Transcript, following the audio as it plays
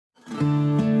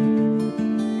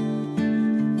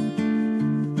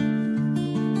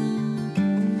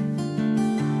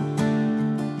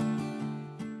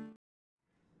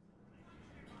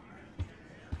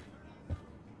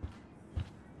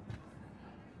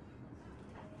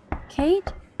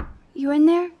Kate? You in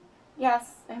there?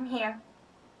 Yes, I'm here.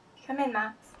 Come in,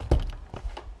 Max.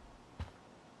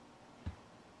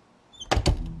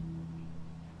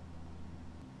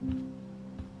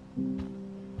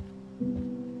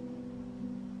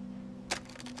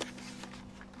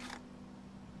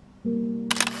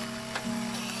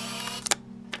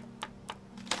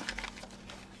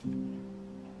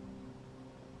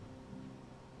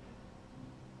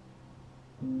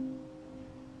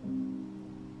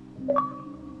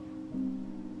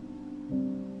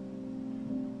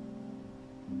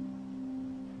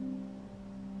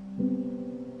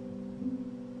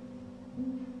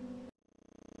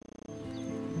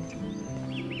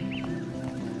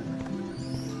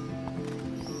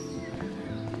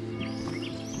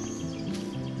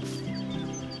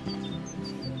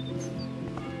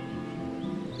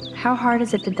 How hard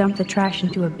is it to dump the trash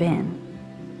into a bin?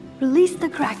 Release the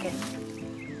Kraken!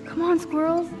 Come on,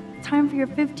 squirrels. Time for your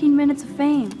 15 minutes of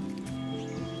fame.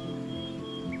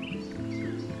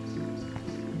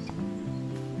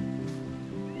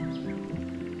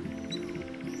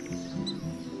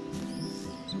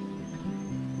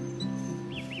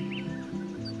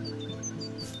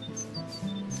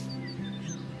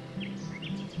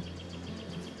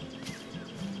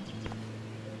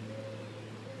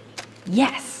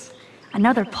 Yes!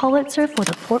 Another Pulitzer for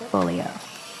the portfolio.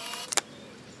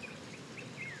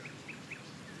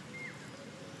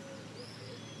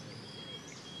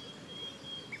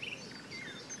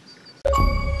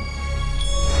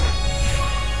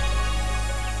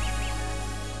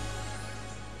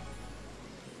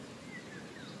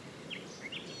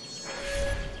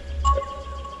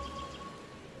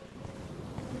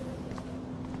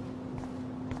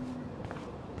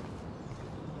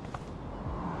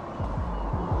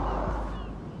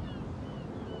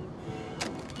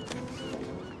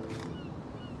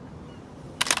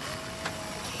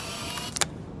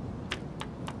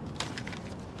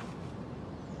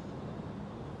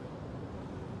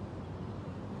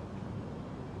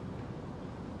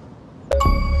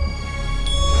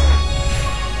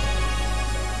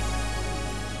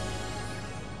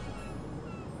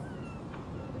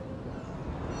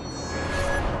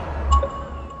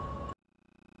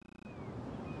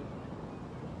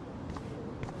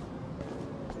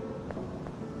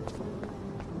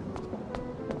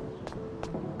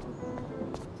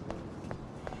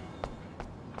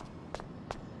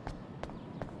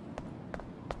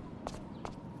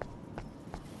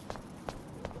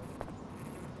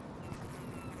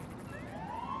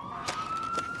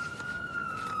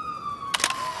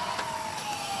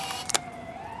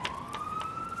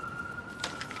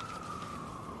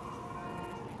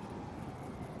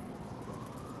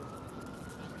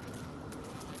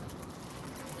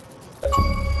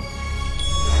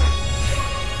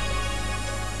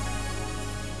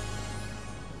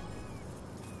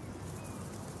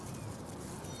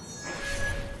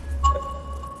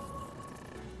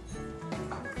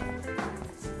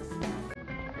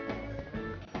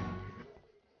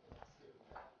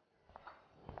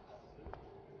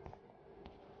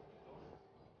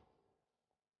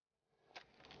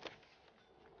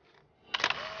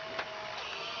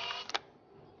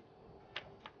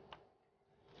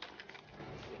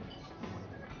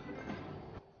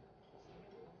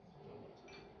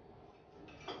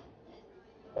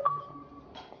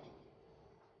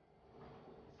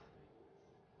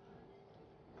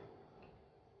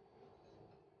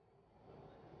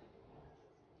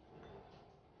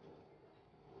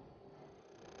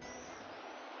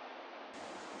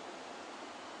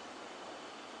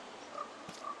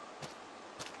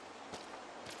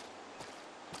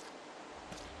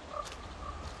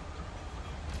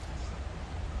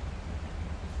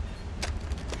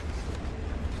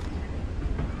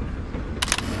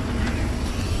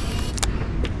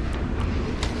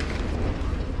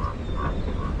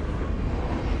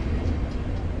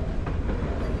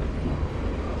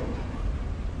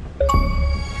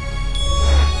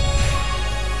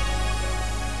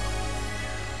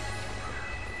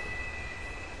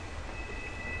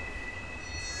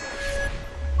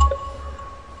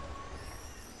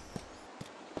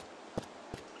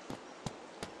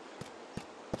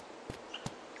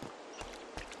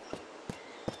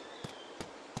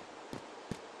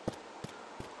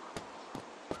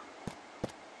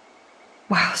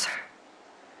 Wowzer.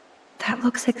 That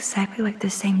looks exactly like the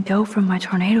same dough from my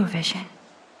tornado vision.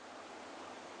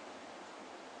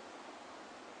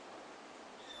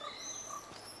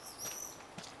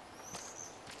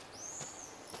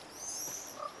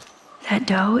 That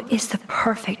dough is the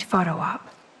perfect photo op.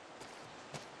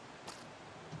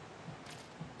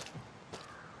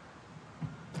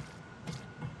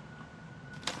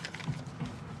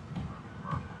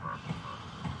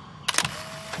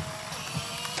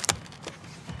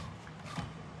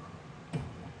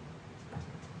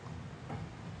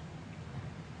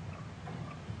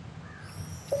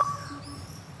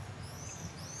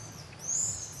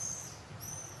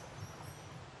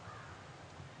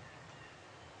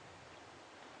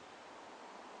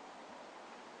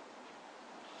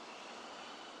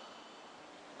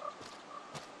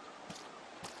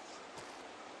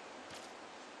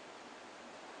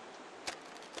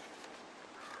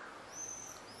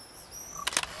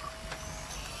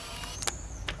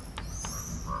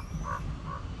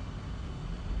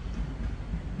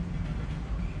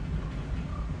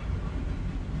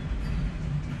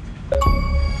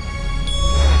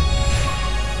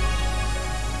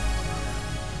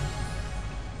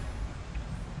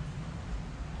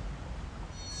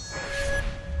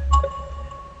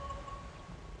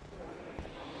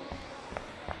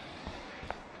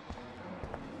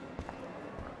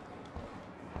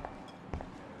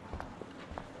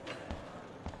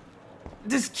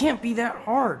 This can't be that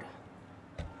hard.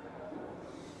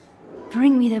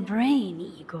 Bring me the brain,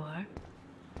 Igor.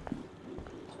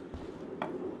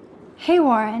 Hey,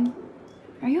 Warren.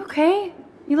 Are you okay?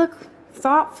 You look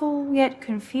thoughtful yet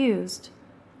confused.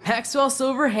 Maxwell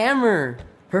Silver Hammer.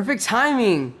 Perfect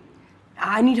timing.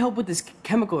 I need help with this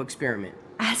chemical experiment.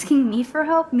 Asking me for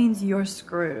help means you're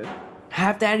screwed. I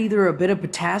have to add either a bit of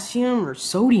potassium or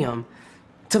sodium.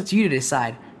 It's up to you to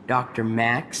decide, Dr.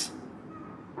 Max.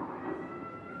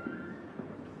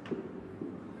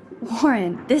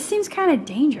 Warren, this seems kind of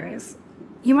dangerous.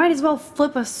 You might as well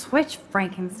flip a switch,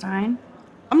 Frankenstein.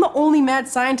 I'm the only mad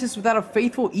scientist without a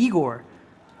faithful Igor.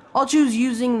 I'll choose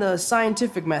using the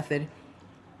scientific method.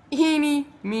 Eeny,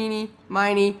 meeny,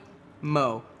 miny,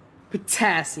 mo.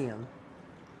 Potassium.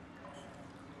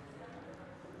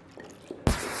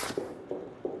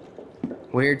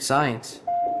 Weird science.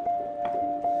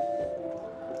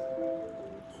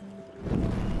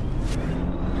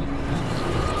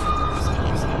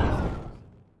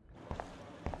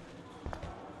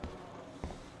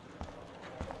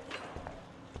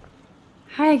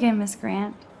 Hi again, Miss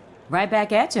Grant. Right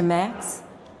back at you, Max.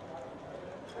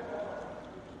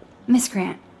 Miss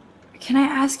Grant, can I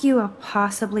ask you a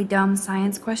possibly dumb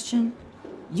science question?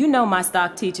 You know my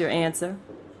stock teacher answer.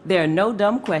 There are no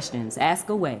dumb questions. Ask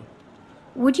away.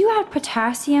 Would you add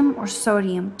potassium or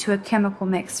sodium to a chemical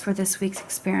mix for this week's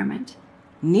experiment?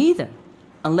 Neither.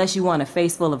 Unless you want a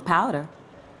face full of powder.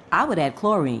 I would add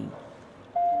chlorine.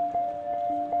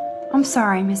 I'm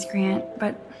sorry, Miss Grant,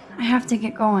 but I have to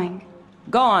get going.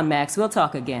 Go on, Max. We'll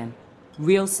talk again.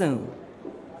 Real soon.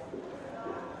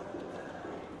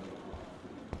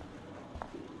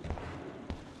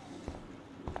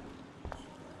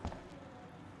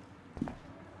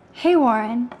 Hey,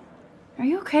 Warren. Are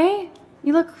you okay?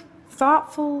 You look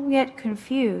thoughtful yet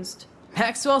confused.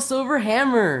 Maxwell Silver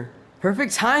Hammer.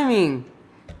 Perfect timing.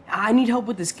 I need help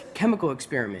with this chemical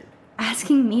experiment.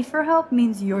 Asking me for help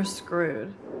means you're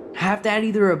screwed. I have to add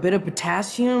either a bit of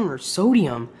potassium or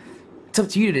sodium. It's up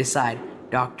to you to decide,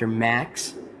 Dr.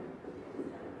 Max.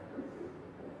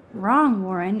 Wrong,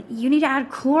 Warren. You need to add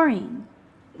chlorine,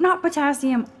 not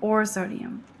potassium or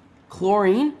sodium.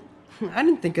 Chlorine? I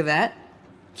didn't think of that.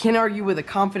 Can't argue with a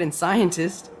confident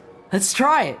scientist. Let's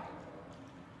try it.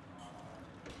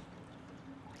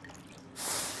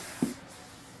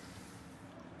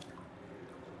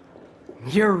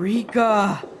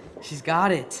 Eureka! She's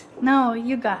got it. No,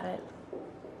 you got it.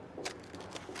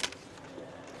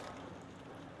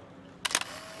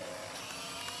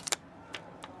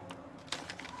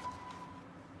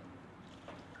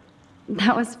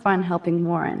 That was fun helping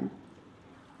Warren.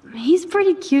 He's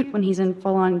pretty cute when he's in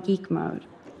full-on geek mode.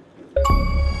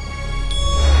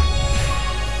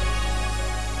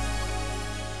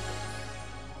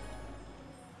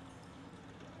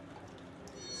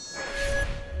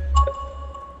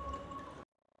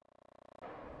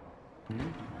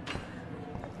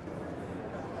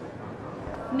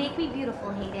 Make me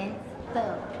beautiful, Hayden.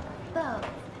 Beau, beau,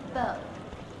 beau.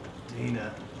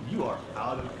 Dana, you are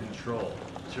out of control.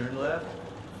 Turn left,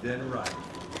 then right.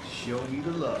 Show me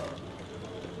the love.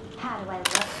 How do I look,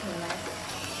 Taylor?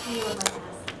 You look like